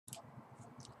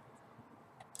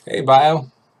Hey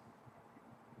Bio,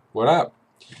 what up?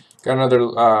 Got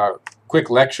another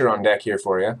quick lecture on deck here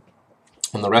for you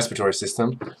on the respiratory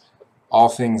system. All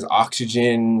things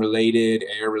oxygen related,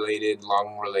 air related,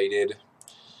 lung related,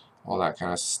 all that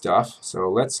kind of stuff.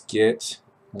 So let's get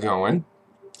going.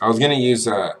 I was going to use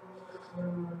a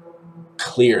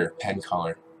clear pen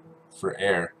color for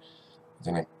air,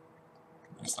 then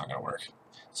it's not going to work.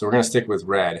 So we're going to stick with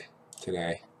red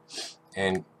today.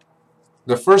 And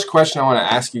the first question I want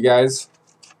to ask you guys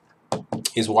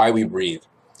is why we breathe.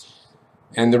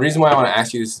 And the reason why I want to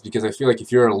ask you this is because I feel like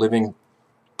if you're a living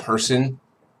person,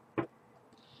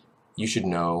 you should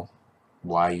know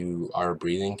why you are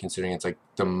breathing, considering it's like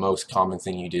the most common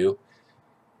thing you do.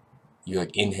 You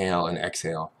like inhale and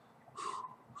exhale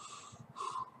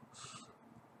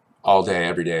all day,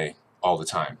 every day, all the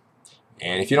time.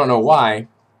 And if you don't know why,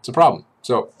 it's a problem.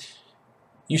 So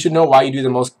you should know why you do the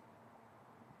most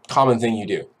common thing you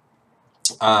do.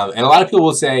 And a lot of people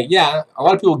will say, yeah, a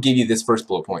lot of people give you this first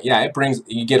bullet point. Yeah,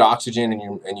 you get oxygen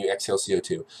and you exhale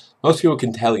CO2. Most people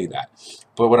can tell you that.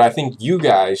 But what I think you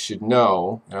guys should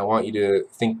know, and I want you to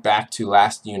think back to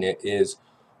last unit, is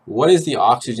what is the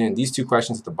oxygen, these two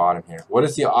questions at the bottom here. What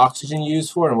is the oxygen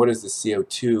used for, and what is the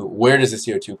CO2, where does the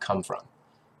CO2 come from?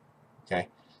 Okay,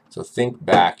 so think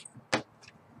back.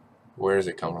 Where does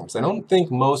it come from? Because I don't think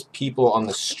most people on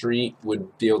the street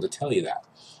would be able to tell you that.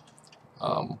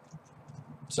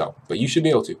 But you should be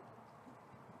able to.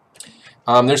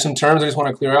 There's some terms I just want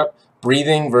to clear up.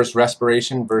 Breathing versus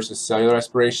respiration versus cellular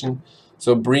respiration.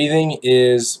 So breathing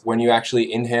is when you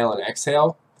actually inhale and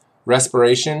exhale.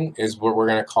 Respiration is what we're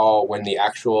going to call when the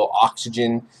actual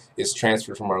oxygen is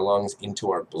transferred from our lungs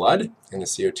into our blood, and the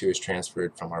CO2 is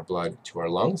transferred from our blood to our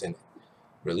lungs and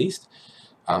released.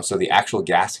 So the actual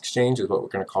gas exchange is what we're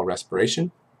going to call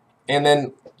respiration. And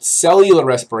then cellular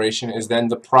respiration is then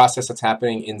the process that's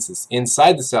happening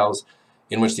inside the cells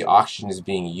in which the oxygen is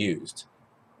being used.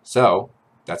 So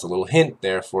that's a little hint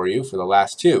there for you for the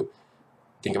last two.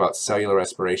 Think about cellular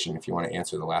respiration if you want to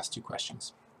answer the last two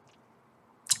questions.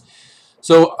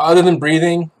 So other than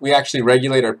breathing, we actually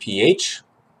regulate our pH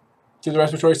through the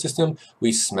respiratory system.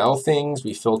 We smell things,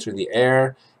 we filter the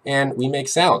air, and we make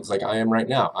sounds like I am right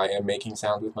now. I am making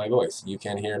sounds with my voice. You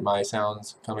can hear my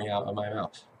sounds coming out of my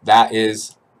mouth. That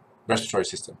is respiratory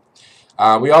system.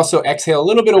 We also exhale a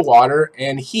little bit of water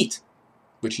and heat,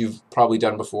 which you've probably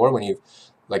done before when you've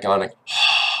like on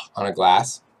a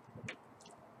glass,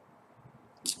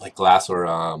 like glass or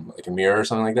like a mirror or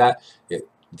something like that.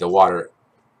 The water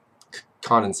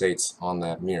condensates on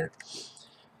that mirror.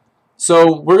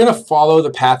 So we're going to follow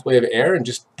the pathway of air and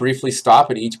just briefly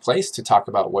stop at each place to talk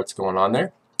about what's going on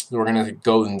there. So we're going to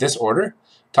go in this order.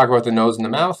 Talk about the nose and the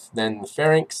mouth, then the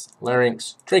pharynx,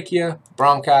 larynx, trachea,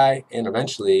 bronchi, and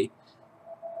eventually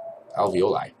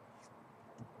alveoli.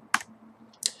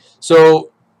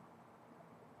 So,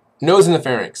 nose and the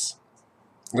pharynx.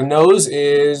 The nose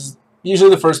is usually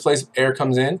the first place air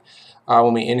comes in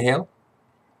when we inhale,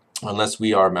 unless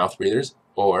we are mouth breathers,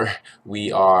 or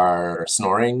we are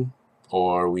snoring,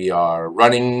 or we are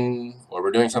running, or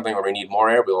we're doing something where we need more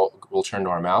air, we'll turn to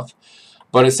our mouth.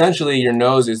 But essentially, your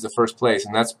nose is the first place,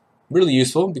 and that's really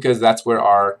useful because that's where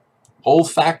our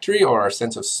olfactory or our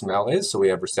sense of smell is. So we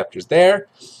have receptors there,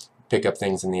 pick up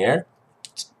things in the air.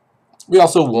 We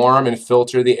also warm and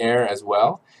filter the air as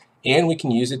well, and we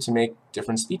can use it to make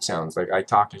different speech sounds. Like I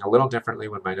talk a little differently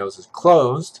when my nose is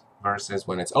closed versus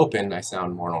when it's open, I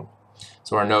sound more normal.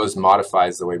 So our nose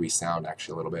modifies the way we sound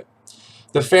actually a little bit.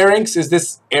 The pharynx is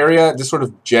this area, this sort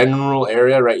of general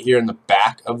area right here in the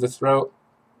back of the throat.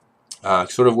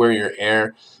 Sort of where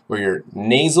your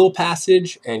nasal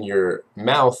passage and your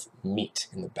mouth meet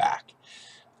in the back.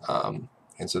 And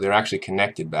so they're actually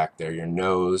connected back there. Your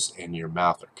nose and your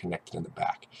mouth are connected in the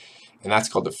back. And that's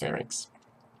called the pharynx.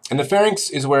 And the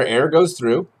pharynx is where air goes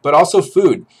through, but also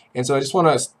food. And so I just want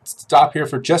to stop here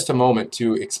for just a moment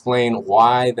to explain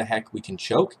why the heck we can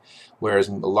choke, whereas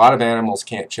a lot of animals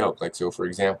can't choke. Like, so for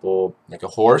example, like a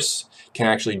horse can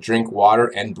actually drink water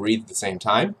and breathe at the same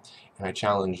time. And I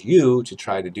challenge you to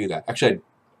try to do that. Actually,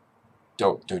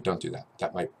 don't do that.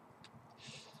 That might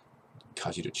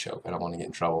cause you to choke. I don't want to get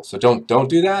in trouble. So don't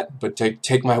do that, but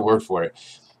take my word for it.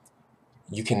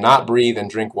 You cannot breathe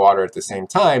and drink water at the same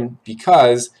time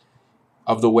because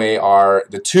of the way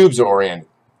the tubes are oriented.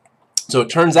 So it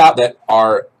turns out that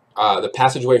the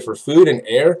passageway for food and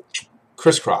air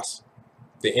crisscross.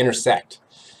 They intersect.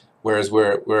 Whereas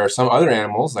where some other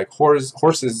animals, like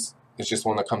horses is just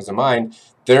one that comes to mind,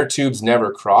 their tubes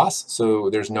never cross, so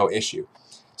there's no issue.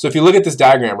 So if you look at this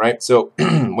diagram, right, so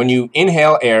when you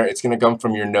inhale air, it's going to come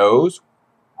from your nose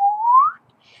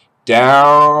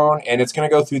down, and it's going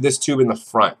to go through this tube in the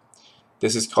front.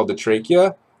 This is called the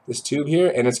trachea, this tube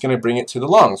here, and it's going to bring it to the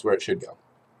lungs where it should go.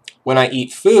 When I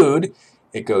eat food,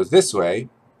 it goes this way,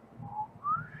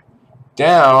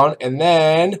 down, and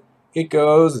then it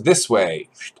goes this way,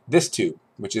 this tube,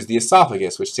 which is the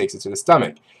esophagus, which takes it to the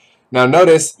stomach. Now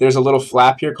notice there's a little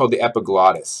flap here called the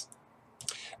epiglottis.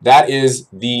 That is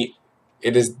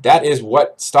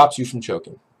what stops you from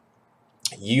choking.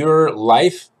 Your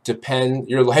life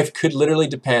could literally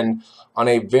depend on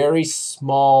a very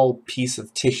small piece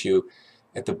of tissue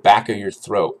at the back of your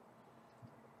throat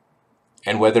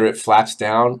and whether it flaps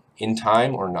down in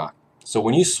time or not. So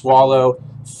when you swallow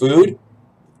food,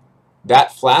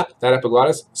 that flap, that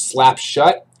epiglottis, slaps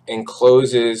shut and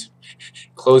closes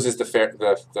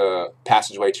the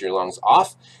passageway to your lungs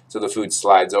off, so the food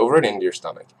slides over it into your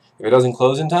stomach. If it doesn't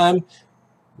close in time,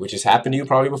 which has happened to you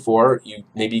probably before,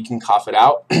 maybe you can cough it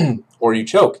out or you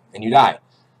choke and you die.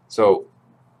 So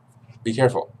be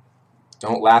careful.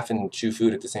 Don't laugh and chew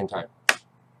food at the same time.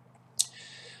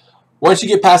 Once you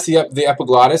get past the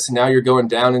epiglottis, and now you're going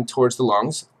down and towards the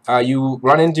lungs, you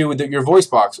run into your voice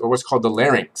box, or what's called the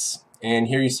larynx. And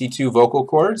here you see two vocal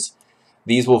cords.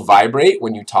 These will vibrate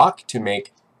when you talk to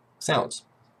make sounds.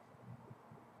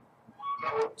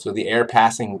 So the air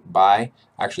passing by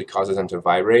actually causes them to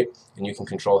vibrate, and you can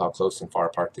control how close and far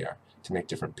apart they are to make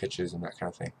different pitches and that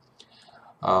kind of thing.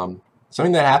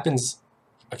 Something that happens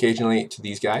occasionally to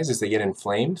these guys is they get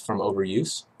inflamed from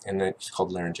overuse, and that's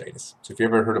called laryngitis. So if you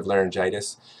ever heard of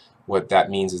laryngitis, what that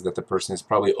means is that the person has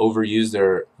probably overused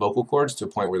their vocal cords to a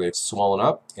point where they've swollen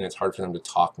up, and it's hard for them to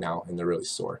talk now, and they're really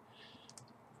sore.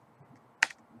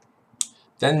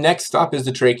 Then next stop is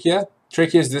the trachea.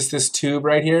 Trachea is this tube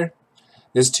right here.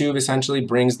 This tube essentially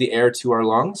brings the air to our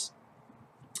lungs.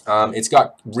 It's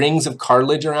got rings of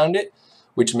cartilage around it,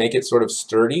 which make it sort of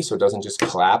sturdy so it doesn't just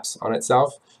collapse on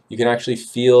itself. You can actually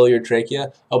feel your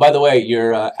trachea. Oh, by the way,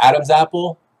 your Adam's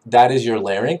apple, that is your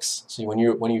larynx. So when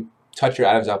you touch your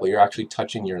Adam's apple, you're actually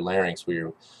touching your larynx where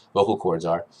your vocal cords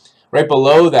are. Right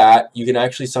below that, you can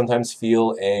actually sometimes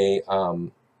feel a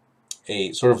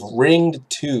sort of ringed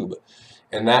tube.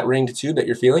 And that ringed tube that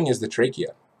you're feeling is the trachea.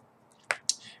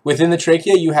 Within the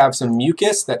trachea, you have some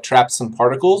mucus that traps some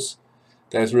particles.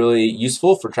 That is really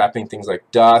useful for trapping things like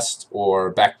dust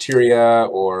or bacteria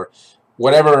or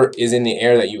whatever is in the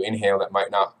air that you inhale that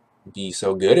might not be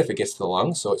so good if it gets to the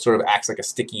lungs. So it sort of acts like a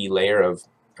sticky layer of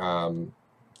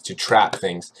to trap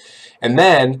things. And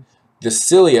then the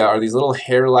cilia are these little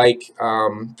hair-like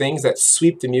things that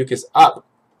sweep the mucus up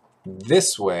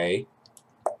this way,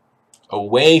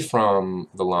 away from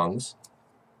the lungs,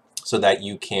 so that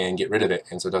you can get rid of it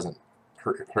and so it doesn't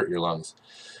hurt your lungs.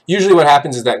 Usually what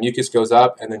happens is that mucus goes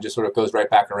up and then just sort of goes right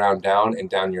back around down and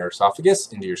down your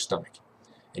esophagus into your stomach,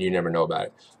 and you never know about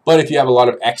it. But if you have a lot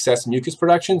of excess mucus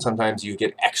production, sometimes you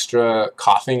get extra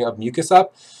coughing of mucus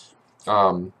up,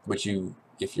 which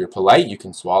if you're polite, you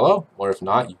can swallow, or if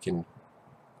not, you can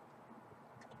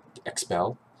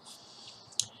expel.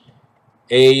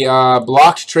 A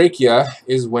blocked trachea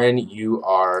is when you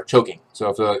are choking.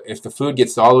 So if the food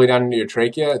gets all the way down into your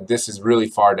trachea, this is really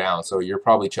far down, so you're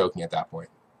probably choking at that point,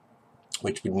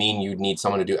 which would mean you'd need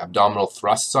someone to do abdominal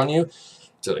thrusts on you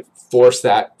to like force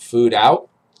that food out,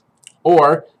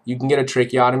 or you can get a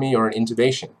tracheotomy or an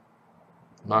intubation.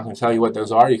 I'm not going to tell you what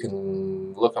those are. You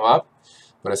can look them up,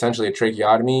 but essentially a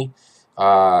tracheotomy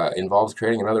involves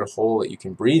creating another hole that you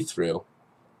can breathe through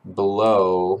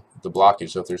below the blockage.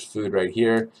 So if there's food right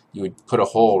here, you would put a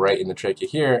hole right in the trachea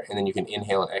here, and then you can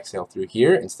inhale and exhale through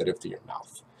here instead of through your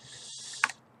mouth.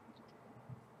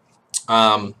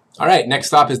 All right, next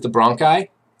stop is the bronchi.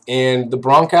 And the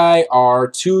bronchi are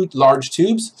two large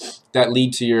tubes that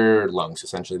lead to your lungs,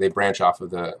 essentially. They branch off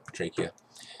of the trachea.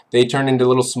 They turn into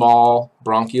little small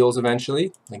bronchioles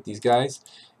eventually, like these guys.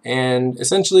 And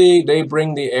essentially, they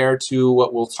bring the air to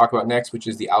what we'll talk about next, which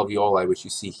is the alveoli, which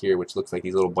you see here, which looks like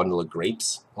these little bundle of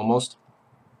grapes, almost.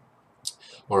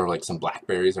 Or like some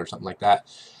blackberries or something like that.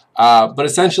 But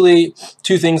essentially,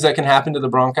 two things that can happen to the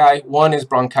bronchi. One is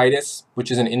bronchitis, which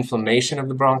is an inflammation of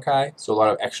the bronchi. So a lot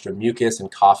of extra mucus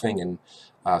and coughing and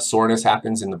soreness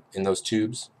happens in those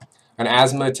tubes. An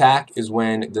asthma attack is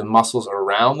when the muscles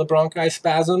around the bronchi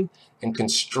spasm and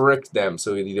constrict them,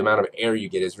 so the amount of air you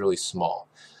get is really small.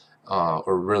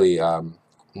 Or really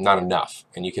not enough,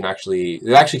 and it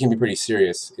actually can be pretty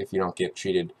serious if you don't get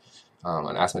treated.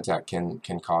 An asthma attack can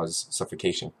cause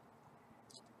suffocation.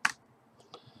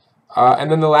 And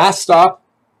then the last stop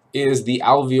is the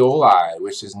alveoli,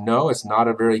 which is it's not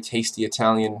a very tasty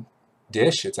Italian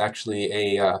dish. It's actually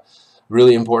a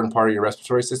really important part of your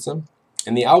respiratory system.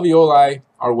 And the alveoli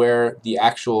are where the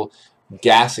actual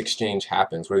gas exchange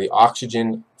happens, where the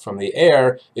oxygen from the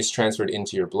air is transferred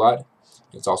into your blood.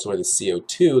 It's also where the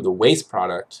CO2, the waste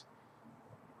product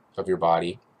of your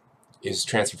body, is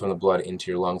transferred from the blood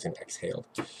into your lungs and exhaled.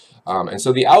 And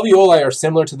so the alveoli are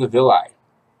similar to the villi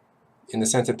in the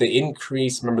sense that they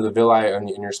increase, remember the villi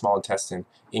in your small intestine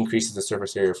increases the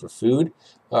surface area for food,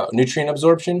 nutrient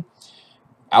absorption.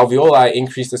 Alveoli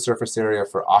increase the surface area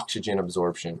for oxygen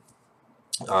absorption.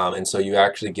 And so you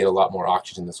actually get a lot more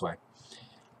oxygen this way.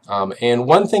 And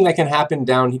one thing that can happen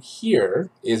down here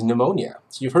is pneumonia.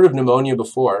 So you've heard of pneumonia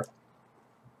before.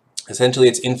 Essentially,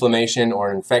 it's inflammation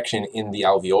or infection in the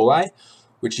alveoli,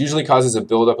 which usually causes a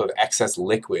buildup of excess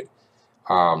liquid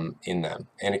in them.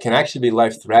 And it can actually be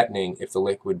life-threatening if the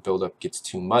liquid buildup gets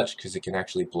too much, because it can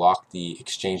actually block the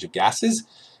exchange of gases,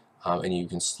 and you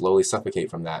can slowly suffocate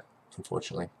from that,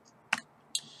 unfortunately.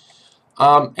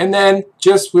 And then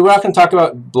we're not going to talk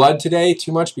about blood today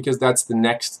too much because that's the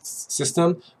next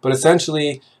system, but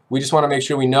essentially we just want to make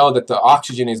sure we know that the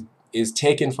oxygen is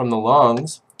taken from the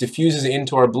lungs, diffuses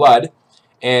into our blood,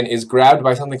 and is grabbed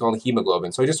by something called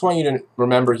hemoglobin. So I just want you to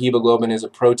remember hemoglobin is a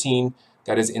protein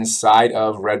that is inside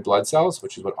of red blood cells,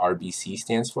 which is what RBC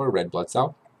stands for, red blood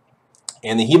cell.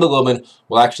 And the hemoglobin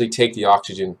will actually take the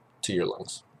oxygen to your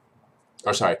lungs,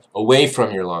 or sorry, away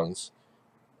from your lungs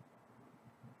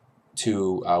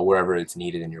to wherever it's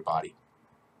needed in your body.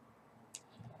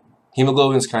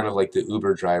 Hemoglobin is kind of like the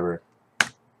Uber driver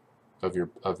of your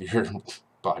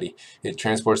body. It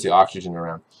transports the oxygen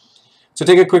around. So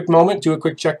take a quick moment, do a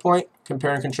quick checkpoint,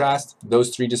 compare and contrast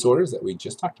those three disorders that we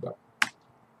just talked about.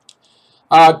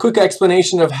 Quick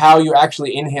explanation of how you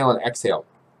actually inhale and exhale.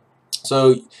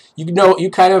 So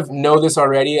you kind of know this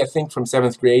already. I think from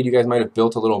 7th grade you guys might have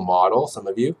built a little model, some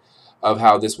of you, of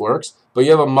how this works. But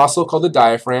you have a muscle called the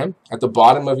diaphragm at the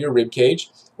bottom of your rib cage,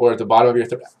 or at the bottom of your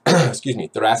excuse me,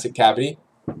 thoracic cavity,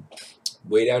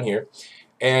 way down here.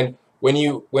 And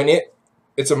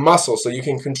it's a muscle, so you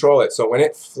can control it. So when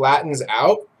it flattens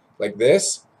out like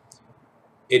this,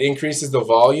 it increases the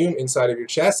volume inside of your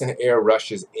chest and air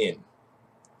rushes in.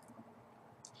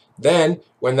 Then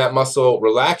when that muscle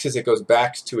relaxes, it goes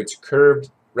back to its curved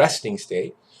resting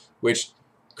state, which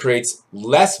creates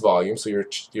less volume, so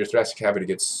your thoracic cavity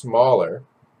gets smaller,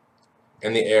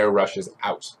 and the air rushes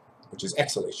out, which is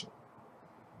exhalation.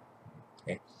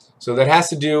 Okay. So that has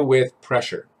to do with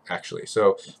pressure, actually.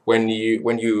 So when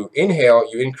you inhale,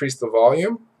 you increase the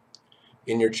volume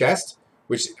in your chest,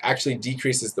 which actually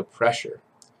decreases the pressure.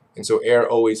 And so air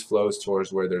always flows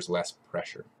towards where there's less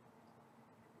pressure.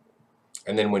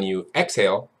 And then when you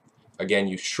exhale, again,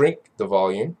 you shrink the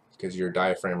volume because your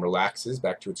diaphragm relaxes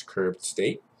back to its curved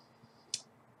state.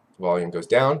 Volume goes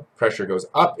down, pressure goes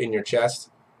up in your chest,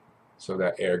 so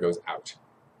that air goes out.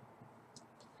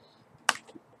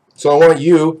 So I want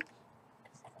you,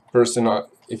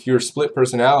 if you're split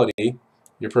personality,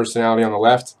 your personality on the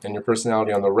left and your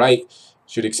personality on the right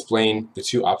should explain the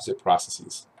two opposite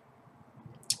processes.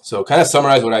 So kind of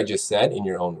summarize what I just said in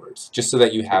your own words, just so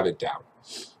that you have it down.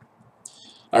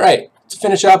 All right, to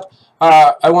finish up,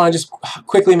 I want to just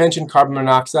quickly mention carbon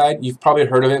monoxide. You've probably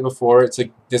heard of it before. It's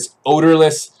like this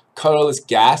odorless, colorless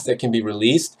gas that can be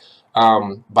released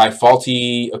by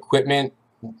faulty equipment,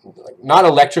 not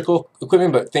electrical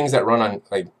equipment, but things that run on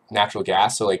like natural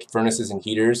gas. So like furnaces and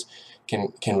heaters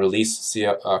can release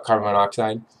carbon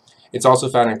monoxide. It's also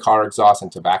found in car exhaust and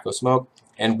tobacco smoke.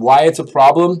 And why it's a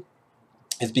problem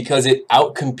is because it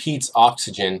outcompetes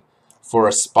oxygen for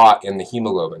a spot in the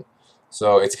hemoglobin.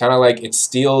 So it's kind of like it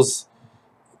steals.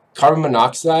 Carbon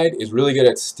monoxide is really good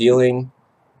at stealing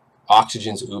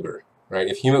oxygen's Uber, right?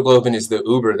 If hemoglobin is the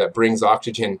Uber that brings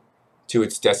oxygen to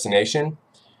its destination,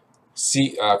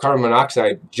 carbon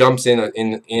monoxide jumps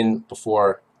in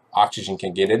before oxygen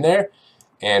can get in there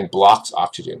and blocks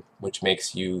oxygen, which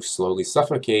makes you slowly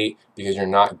suffocate because you're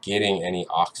not getting any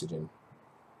oxygen.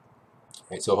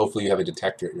 Right, so hopefully you have a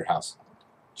detector at your house.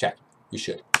 Check. You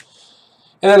should.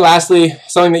 And then lastly,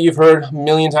 something that you've heard a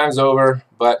million times over,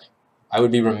 but I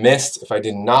would be remiss if I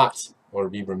did not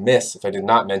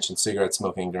mention cigarette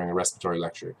smoking during a respiratory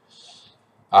lecture,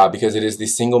 because it is the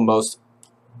single most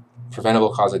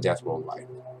preventable cause of death worldwide.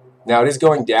 Now it is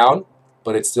going down,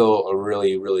 but it's still a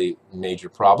really, really major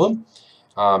problem.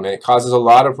 And it causes a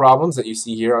lot of problems that you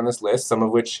see here on this list, some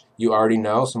of which you already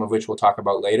know, some of which we'll talk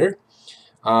about later.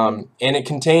 And it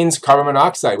contains carbon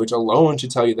monoxide, which alone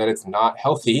should tell you that it's not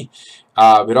healthy.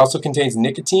 It also contains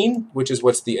nicotine, which is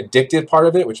what's the addictive part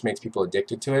of it, which makes people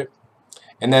addicted to it.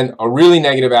 And then a really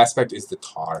negative aspect is the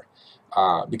tar.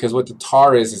 Because what the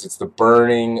tar is it's the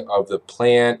burning of the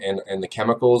plant and the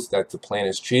chemicals that the plant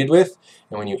is treated with.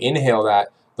 And when you inhale that,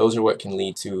 those are what can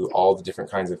lead to all the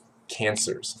different kinds of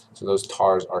cancers. So those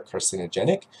tars are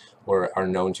carcinogenic or are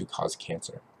known to cause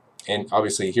cancer. And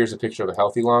obviously, here's a picture of a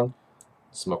healthy lung,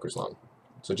 smoker's lung.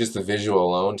 So just the visual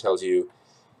alone tells you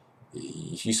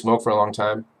if you smoke for a long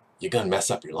time, you're going to mess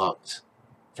up your lungs,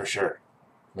 for sure.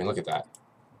 I mean, look at that.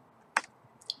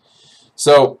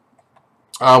 So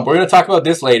we're going to talk about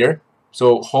this later,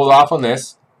 so hold off on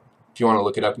this. If you want to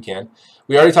look it up, you can.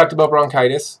 We already talked about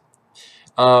bronchitis,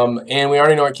 and we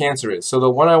already know what cancer is. So the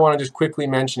one I want to just quickly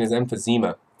mention is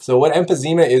emphysema. So what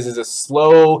emphysema is a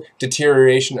slow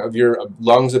deterioration of your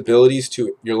lungs' abilities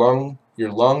to your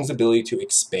lungs' ability to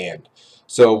expand.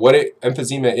 So what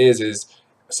emphysema is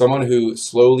someone who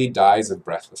slowly dies of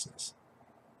breathlessness.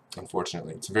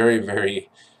 Unfortunately, it's very, very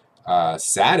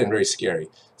sad and very scary.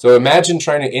 So imagine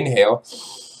trying to inhale,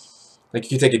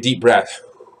 like you take a deep breath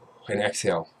and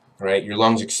exhale, right? Your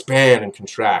lungs expand and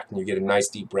contract, and you get a nice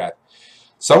deep breath.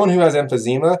 Someone who has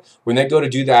emphysema, when they go to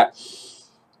do that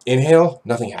inhale,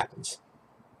 nothing happens,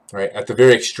 right? At the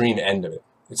very extreme end of it.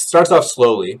 It starts off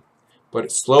slowly,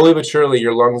 but slowly but surely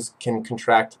your lungs can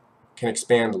contract, can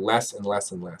expand less and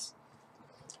less and less.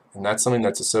 And that's something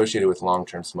that's associated with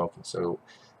long-term smoking. So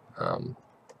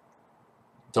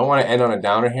don't want to end on a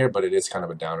downer here, but it is kind of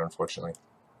a downer, unfortunately.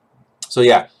 So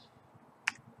yeah,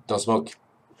 don't smoke.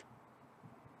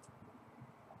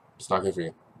 It's not good for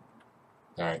you.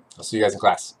 All right, I'll see you guys in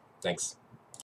class. Thanks.